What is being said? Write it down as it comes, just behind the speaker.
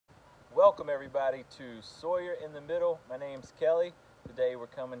Welcome everybody to Sawyer in the Middle. My name's Kelly. Today we're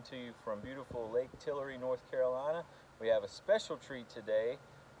coming to you from beautiful Lake Tillery, North Carolina. We have a special treat today.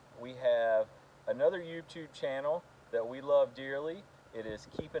 We have another YouTube channel that we love dearly. It is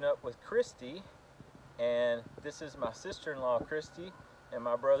Keeping Up with Kristy, and this is my sister-in-law Kristy and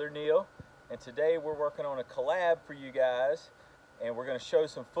my brother Neil. And today we're working on a collab for you guys, and we're going to show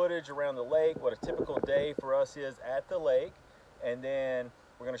some footage around the lake, what a typical day for us is at the lake, and then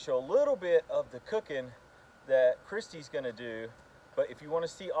we're going to show a little bit of the cooking that Kristy's going to do. But if you want to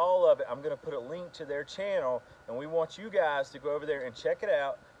see all of it, I'm going to put a link to their channel, and we want you guys to go over there and check it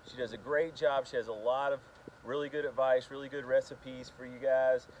out. She does a great job. She has a lot of really good advice, really good recipes for you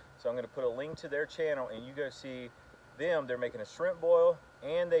guys. So I'm going to put a link to their channel, and you go see them. They're making a shrimp boil,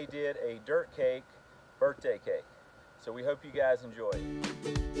 and they did a dirt cake, birthday cake. So we hope you guys enjoy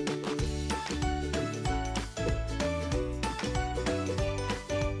it.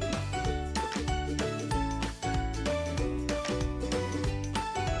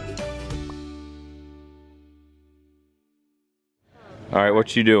 All right,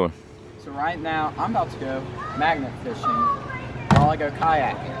 what you doing? So right now, I'm about to go magnet fishing while I go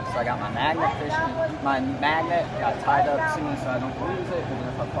kayaking. So I got my magnet fishing. My magnet got tied up soon so I don't lose it, even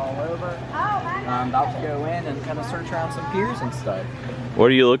if I fall over. I'm about to go in and kind of search around some piers and stuff. What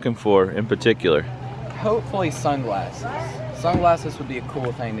are you looking for in particular? Hopefully sunglasses. Sunglasses would be a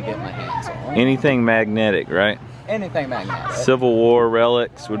cool thing to get my hands on. Anything magnetic, right? Anything magnetic. Civil War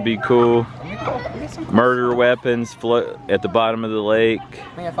relics would be cool. Murder weapons float at the bottom of the lake.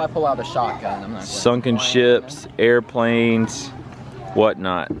 I think if I pull out a shotgun, I'm not. Sunken ships, airplanes,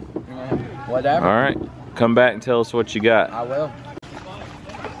 whatnot. Yeah, whatever. All right, come back and tell us what you got. I will.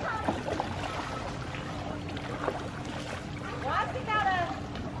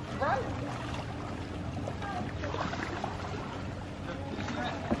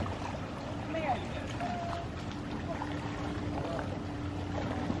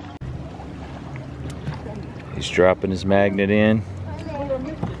 He's dropping his magnet in.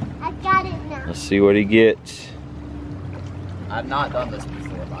 I got it now. Let's see what he gets. I've not done this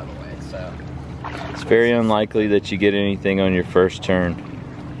before, by the way, so. It's very unlikely that you get anything on your first turn.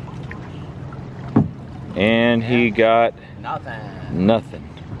 And he got nothing.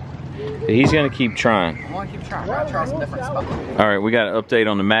 He's gonna keep trying. I'm gonna keep trying. I'm gonna try some different spots. All right, we got an update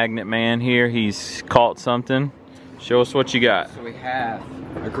on the magnet man here. He's caught something. Show us what you got. So we have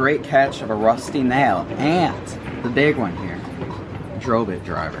a great catch of a rusty nail and the big one here, drill bit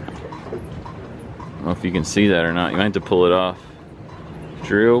driver. I don't know if you can see that or not. You might have to pull it off.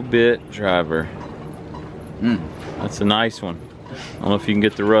 Drill bit driver. That's a nice one. I don't know if you can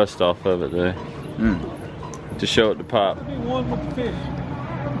get the rust off of it though. To show it to pop.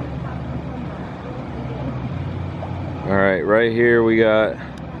 All right, right here we got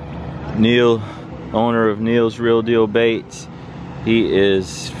Neil, owner of Neil's Real Deal Baits. He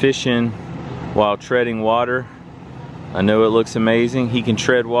is fishing while treading water. I know it looks amazing. He can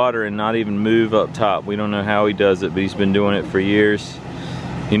tread water and not even move up top. We don't know how he does it, but he's been doing it for years.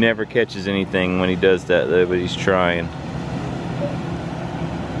 He never catches anything when he does that though, but he's trying.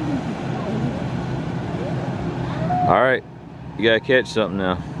 All right, you gotta catch something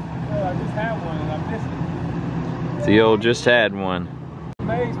now. Well, I just had one and I missed it. The old just had one.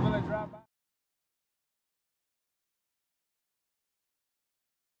 Amazed when I drop by.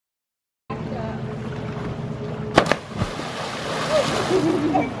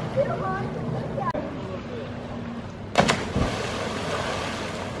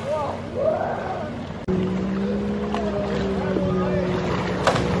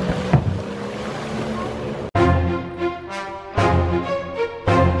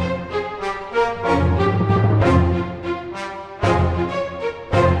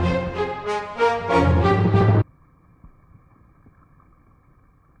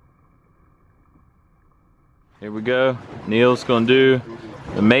 Here we go. Neil's gonna do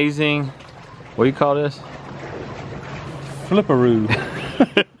amazing. What do you call this? Flipperoo.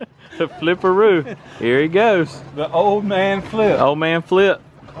 The flipperoo. Here he goes. The old man flip. Old man flip.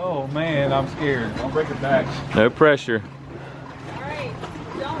 Oh man, I'm scared. I'll break it back. No pressure. Alright,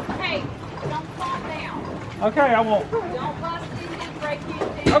 don't fall down. Okay, I won't. Don't bust in and break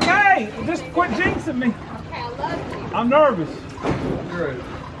you down. Okay, just quit jinxing me. Okay, I love you. I'm nervous.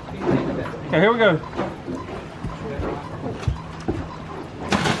 Okay, here we go.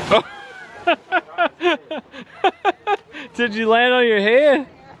 Did you land on your head?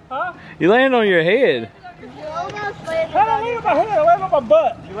 Huh? You landed on your head. You almost landed I don't land on my head, I land on my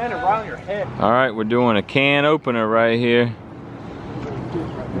butt. You landed right on your head. All right, we're doing a can opener right here.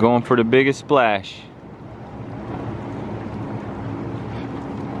 Going for the biggest splash.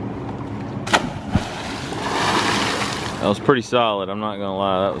 That was pretty solid, I'm not gonna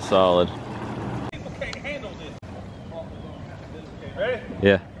lie, that was solid. People can't handle this. Ready?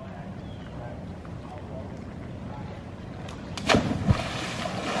 Yeah.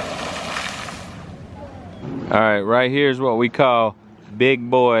 All right, right here is what we call big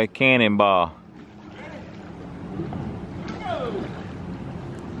boy cannonball.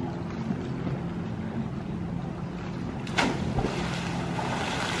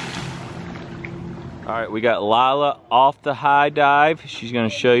 All right, we got Lilah off the high dive. She's gonna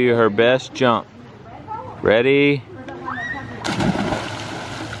show you her best jump. Ready?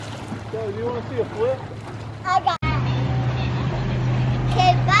 So, you want to see a flip? I got it.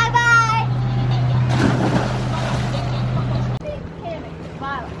 Okay, bye-bye.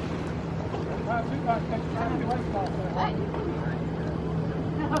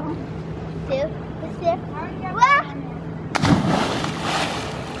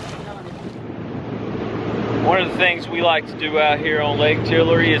 One of the things we like to do out here on Lake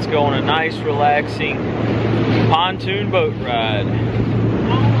Tillery is go on a nice, relaxing pontoon boat ride.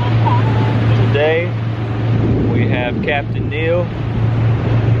 Today, we have Captain Neil,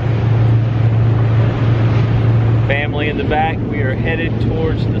 family in the back. We are headed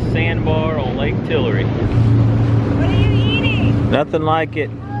towards the sandbar on Lake Tillery. What are you eating? Nothing like it.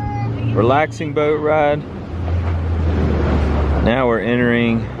 Relaxing boat ride. Now we're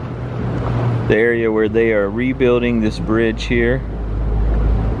entering the area where they are rebuilding this bridge here.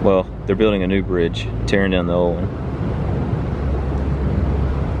 Well, they're building a new bridge, tearing down the old one.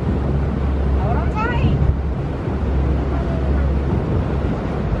 Hold on tight.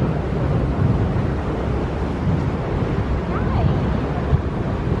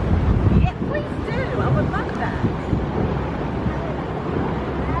 Yeah, please do. I would love that.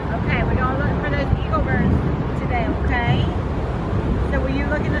 Okay, we're gonna look for those eagle birds today, okay? So will you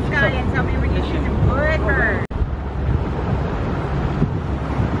look in the sky and tell me when you see some good birds?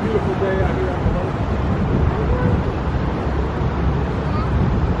 Beautiful day out here on the lake.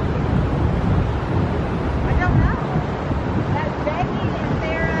 I don't know. That's Becky and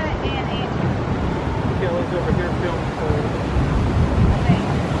Sarah and Andrew. Kelly's over here filming for you. I think.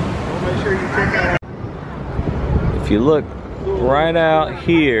 We'll make sure you check out. If you look right out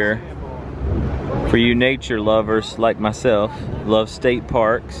here, for you nature lovers like myself, love state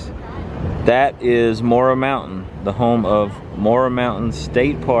parks, that is Mora Mountain, the home of Mora Mountain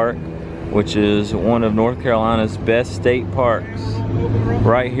State Park, which is one of North Carolina's best state parks,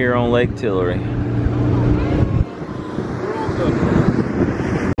 right here on Lake Tillery.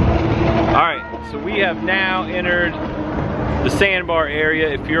 Alright, so we have now entered the sandbar area.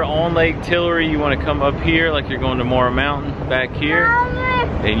 If you're on Lake Tillery, you want to come up here like you're going to Mora Mountain back here,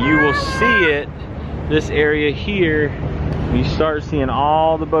 and you will see it, this area here. You start seeing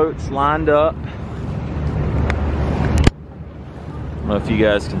all the boats lined up. I don't know if you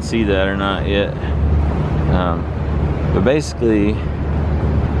guys can see that or not yet. But basically,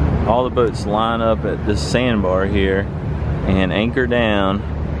 all the boats line up at this sandbar here and anchor down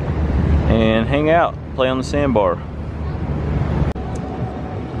and hang out, play on the sandbar.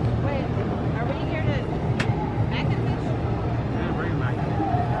 Wait, are we here to magnet fish? Yeah, bring them back.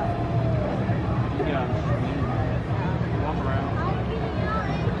 Yeah. Walk around.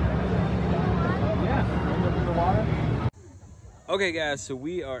 Yeah. Bring them in the water. Okay guys, so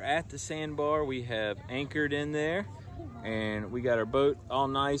we are at the sandbar. We have anchored in there and we got our boat all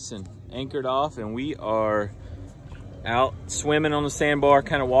nice and anchored off, and we are out swimming on the sandbar,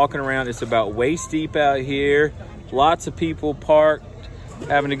 kind of walking around. It's about waist deep out here. Lots of people parked,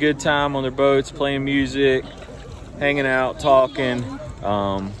 having a good time on their boats, playing music, hanging out, talking.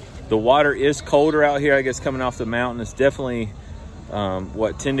 The water is colder out here, I guess, coming off the mountain. It's definitely,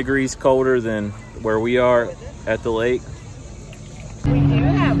 10 degrees colder than where we are at the lake.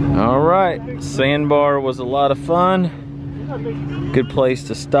 All right, sandbar was a lot of fun. Good place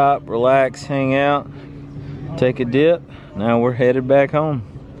to stop, relax, hang out, take a dip. Now we're headed back home.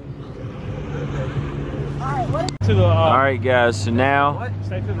 To the, All right guys, so now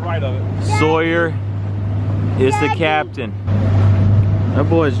stay to the right of it. Sawyer is the captain. That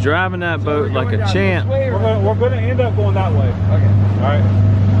boy's driving that boat like a champ. We're gonna end up going that way. Okay. All right.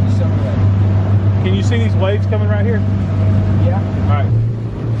 Can you see these waves coming right here? Yeah. All right.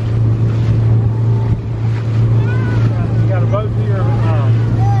 You got a boat here,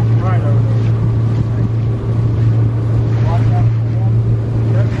 right over there.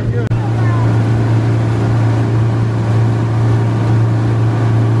 Yep, you're good.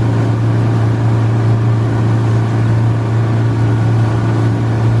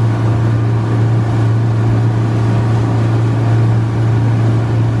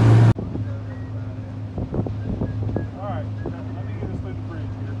 All right.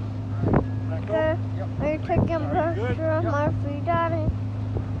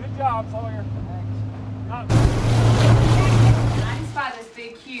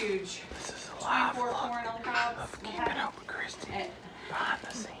 24 corn on the cob. Keep it up with Kristy behind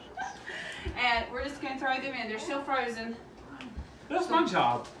the scenes. And we're just going to throw them in. They're still frozen. That's my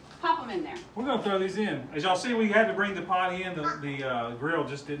job. Pop them in there. We're gonna throw these in. As y'all see, we had to bring the pot in. The grill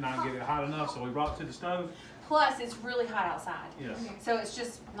just did not get it hot enough, so we brought it to the stove. Plus, it's really hot outside. Yes. So it's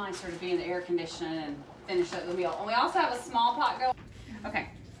just nicer to be in the air conditioning and finish up the meal. And we also have a small pot going. Okay.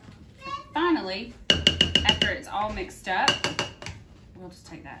 Finally, after it's all mixed up, we'll just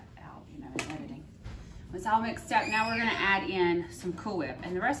take that out, you know, in editing. When it's all mixed up, now we're gonna add in some Cool Whip.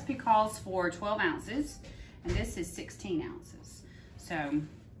 And the recipe calls for 12 ounces, and this is 16 ounces. So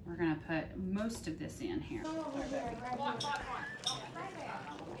we're gonna put most of this in here.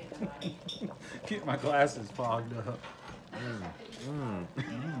 Get my glasses fogged up.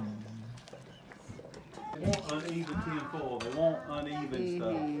 They want uneven tin foil. They want uneven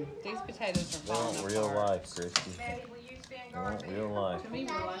stuff. These potatoes are They falling want real life, Kristy. They want real life.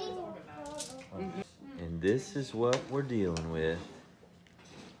 And this is what we're dealing with.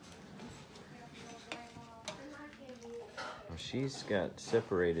 Well, she's got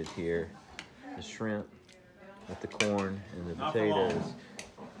separated here the shrimp with the corn and the potatoes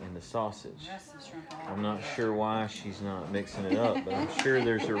and the sausage. I'm not sure why she's not mixing it up, but I'm sure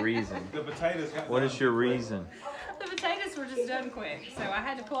there's a reason. The potatoes got What is your reason? The potatoes were just done quick, so I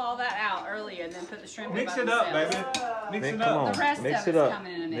had to pull all that out earlier and then put the shrimp in. Mix by it up, themselves. baby. Mix it Come up. on. The rest Mix of it it's up.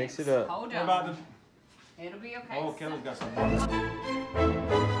 coming in a mix. Mix it up. Hold What on. about the... It'll be okay. Oh, Kelly's got some.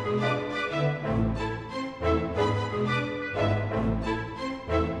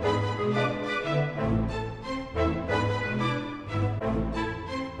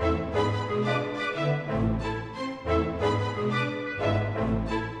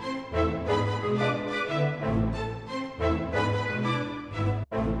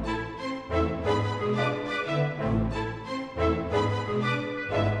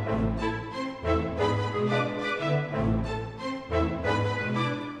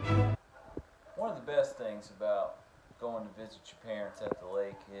 One of the best things about going to visit your parents at the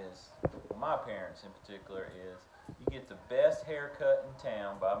lake is, well, my parents in particular, is you get the best haircut in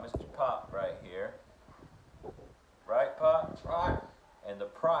town by Mr. Pop right here. Right, Pop? Right. And the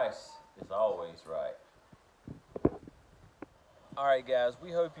price is always right. Alright guys,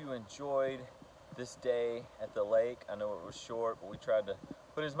 we hope you enjoyed this day at the lake. I know it was short, but we tried to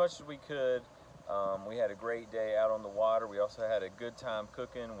put as much as we could. We had a great day out on the water. We also had a good time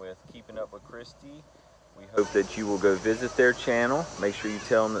cooking with Keeping Up with Kristy. We hope that you will go visit their channel. Make sure you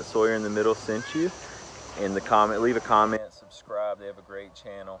tell them that Sawyer in the Middle sent you. In the comment, leave a comment, subscribe. They have a great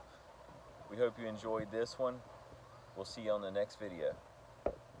channel. We hope you enjoyed this one. We'll see you on the next video.